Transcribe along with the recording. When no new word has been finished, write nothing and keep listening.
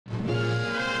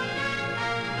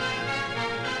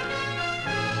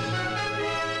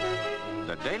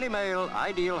Daily Mail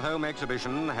Ideal Home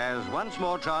Exhibition has once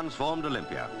more transformed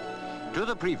Olympia. To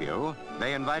the preview,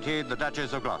 they invited the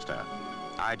Duchess of Gloucester.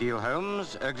 Ideal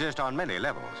homes exist on many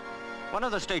levels. One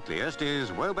of the stateliest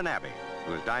is Wobourn Abbey,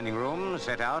 whose dining room,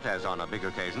 set out as on a big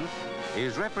occasion,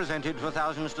 is represented for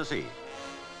thousands to see.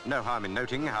 No harm in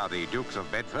noting how the Dukes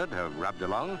of Bedford have rubbed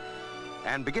along,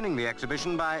 and beginning the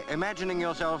exhibition by imagining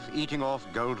yourself eating off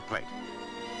gold plate.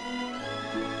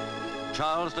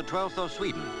 Charles XII of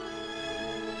Sweden.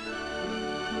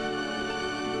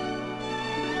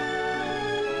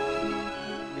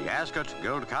 The Ascot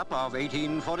Gold Cup of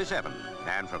 1847,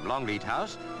 and from Longleat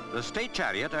House, the State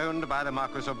Chariot owned by the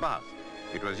Marquis of Bath.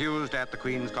 It was used at the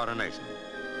Queen's coronation.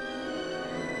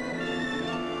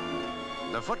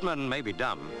 The footmen may be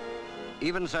dumb.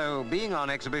 Even so, being on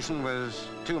exhibition was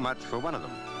too much for one of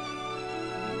them.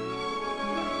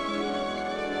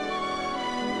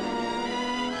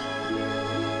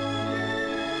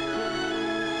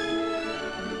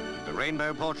 The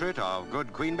rainbow portrait of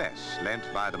good Queen Bess, lent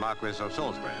by the Marquis of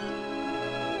Salisbury.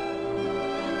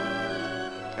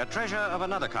 A treasure of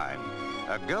another kind,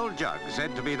 a gold jug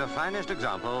said to be the finest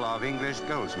example of English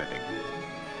goldsmithing.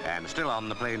 And still on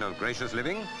the plane of gracious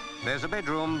living, there's a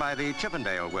bedroom by the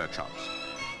Chippendale workshops.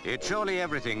 It's surely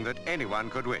everything that anyone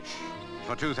could wish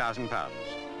for £2,000.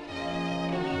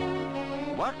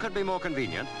 What could be more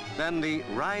convenient than the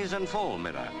rise and fall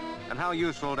mirror, and how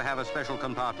useful to have a special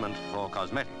compartment for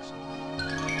cosmetics.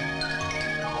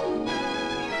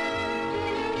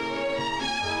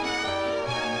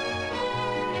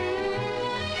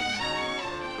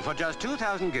 For just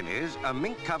 2,000 guineas, a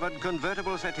mink-covered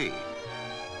convertible settee.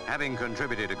 Having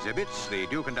contributed exhibits, the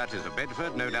Duke and Duchess of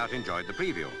Bedford no doubt enjoyed the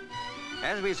preview.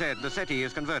 As we said, the settee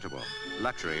is convertible.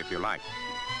 Luxury, if you like.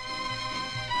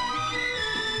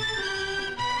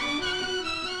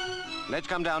 Let's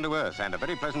come down to earth, and a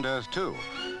very pleasant earth too.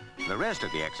 The rest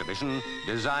of the exhibition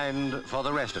designed for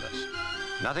the rest of us.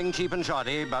 Nothing cheap and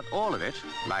shoddy, but all of it,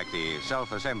 like the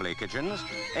self-assembly kitchens,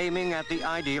 aiming at the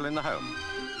ideal in the home.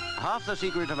 Half the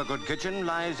secret of a good kitchen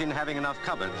lies in having enough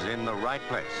cupboards in the right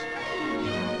place.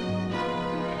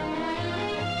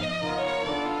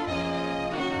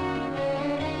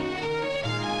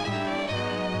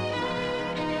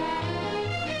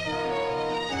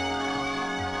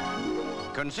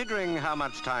 Considering how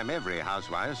much time every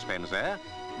housewife spends there,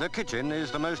 the kitchen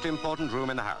is the most important room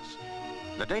in the house.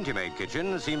 The dainty-made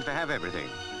kitchen seems to have everything,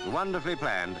 wonderfully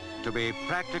planned to be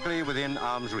practically within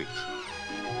arm's reach.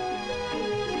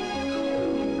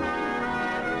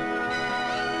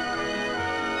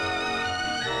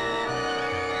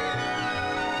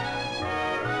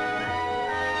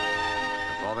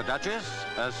 For the Duchess,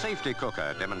 a safety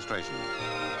cooker demonstration.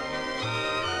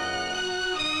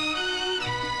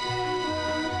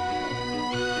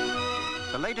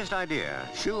 The latest idea,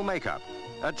 shoe makeup,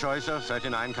 a choice of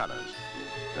 39 colors.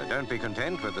 So don't be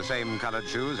content with the same colored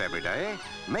shoes every day.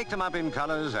 Make them up in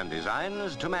colors and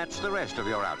designs to match the rest of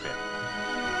your outfit.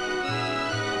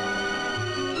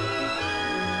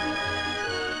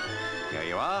 Here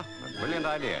you are, a brilliant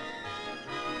idea.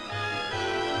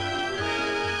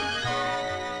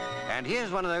 And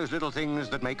here's one of those little things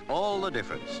that make all the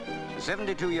difference.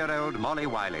 72-year-old Molly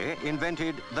Wiley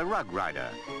invented the rug rider,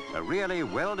 a really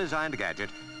well-designed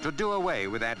gadget to do away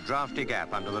with that drafty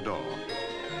gap under the door.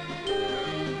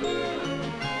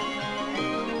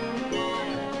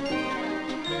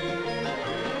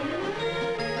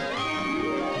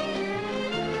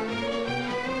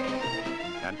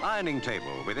 An ironing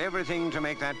table with everything to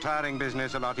make that tiring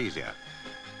business a lot easier.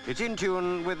 It's in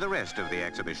tune with the rest of the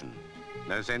exhibition.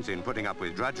 No sense in putting up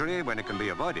with drudgery when it can be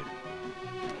avoided.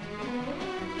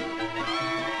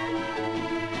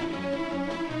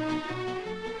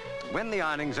 When the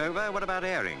ironing's over, what about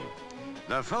airing?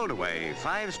 The fold-away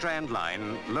 5-strand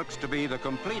line looks to be the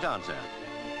complete answer.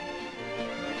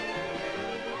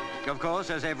 Of course,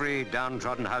 as every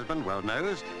downtrodden husband well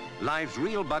knows, life's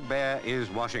real bugbear is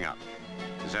washing up.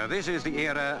 So this is the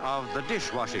era of the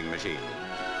dishwashing machine.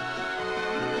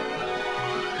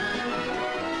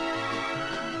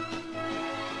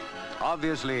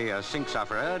 Obviously a sink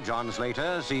sufferer, John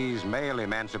Slater sees male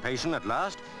emancipation at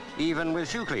last, even with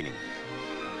shoe cleaning.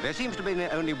 There seems to be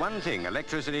only one thing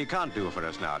electricity can't do for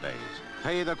us nowadays: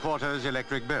 pay the quarter's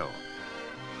electric bill.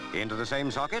 Into the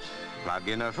same socket, plug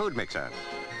in a food mixer.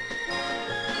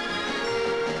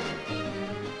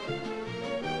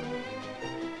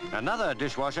 Another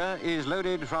dishwasher is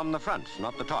loaded from the front,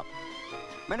 not the top.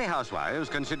 Many housewives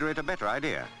consider it a better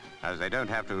idea, as they don't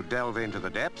have to delve into the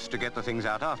depths to get the things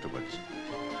out afterwards.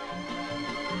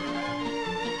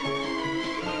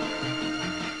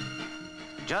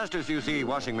 Just as you see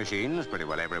washing machines pretty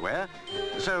well everywhere,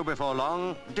 so before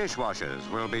long, dishwashers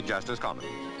will be just as common.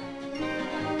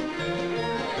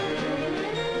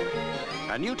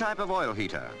 A new type of oil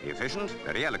heater, efficient,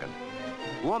 very elegant.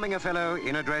 Warming a fellow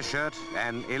in a dress shirt,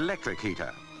 an electric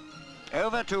heater.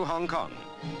 Over to Hong Kong.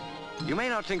 You may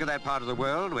not think of that part of the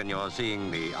world when you're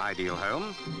seeing the ideal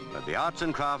home, but the arts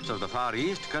and crafts of the Far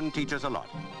East can teach us a lot.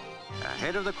 A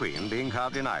head of the Queen being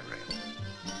carved in ivory.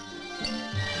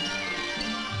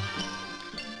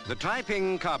 The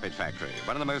Taiping Carpet Factory,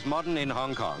 one of the most modern in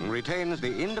Hong Kong, retains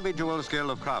the individual skill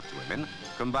of craftswomen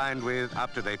combined with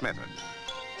up-to-date methods.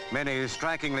 Many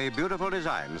strikingly beautiful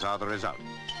designs are the result.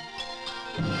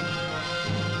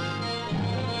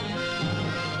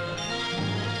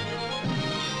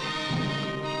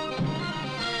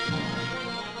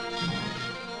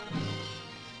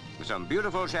 Some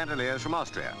beautiful chandeliers from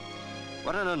Austria.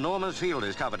 What an enormous field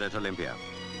is covered at Olympia.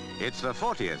 It's the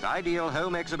 40th Ideal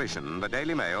Home Exhibition the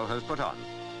Daily Mail has put on.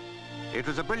 It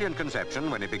was a brilliant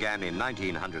conception when it began in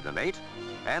 1908,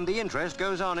 and the interest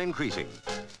goes on increasing.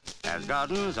 As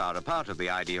gardens are a part of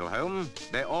the ideal home,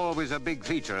 they're always a big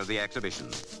feature of the exhibition.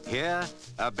 Here,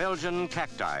 a Belgian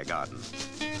cacti garden.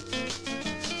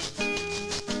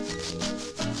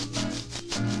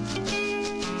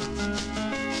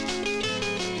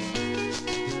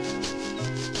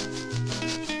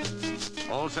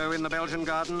 Also in the Belgian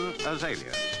garden,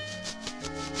 azaleas.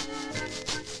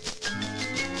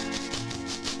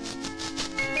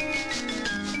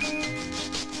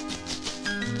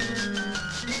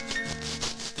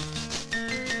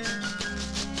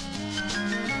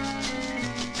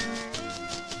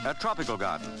 A tropical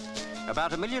garden.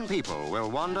 About 1 million people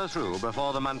will wander through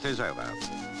before the month is over.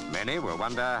 Many will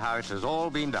wonder how it has all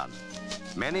been done.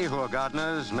 Many who are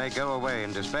gardeners may go away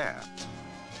in despair.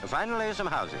 Finally, some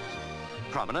houses.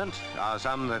 Prominent are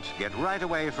some that get right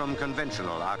away from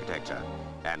conventional architecture.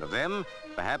 And of them,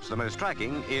 perhaps the most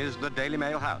striking is the Daily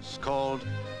Mail house, called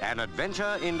An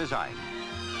Adventure in Design.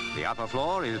 The upper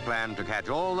floor is planned to catch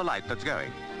all the light that's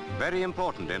going. Very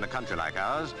important in a country like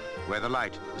ours, where the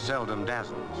light seldom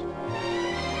dazzles.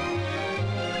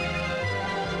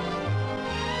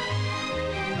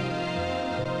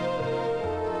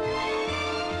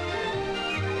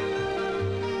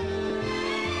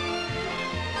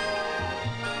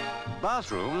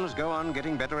 Bathrooms go on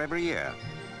getting better every year.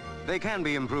 They can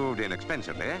be improved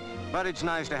inexpensively, but it's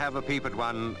nice to have a peep at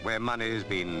one where money's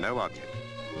been no object.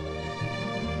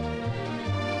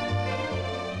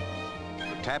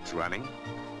 The tap's running.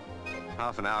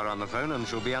 Half an hour on the phone and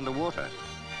she'll be underwater.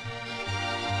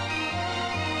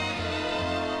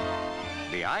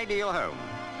 The ideal home,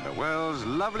 the world's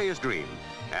loveliest dream,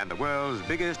 and the world's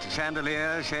biggest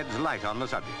chandelier sheds light on the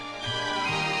subject.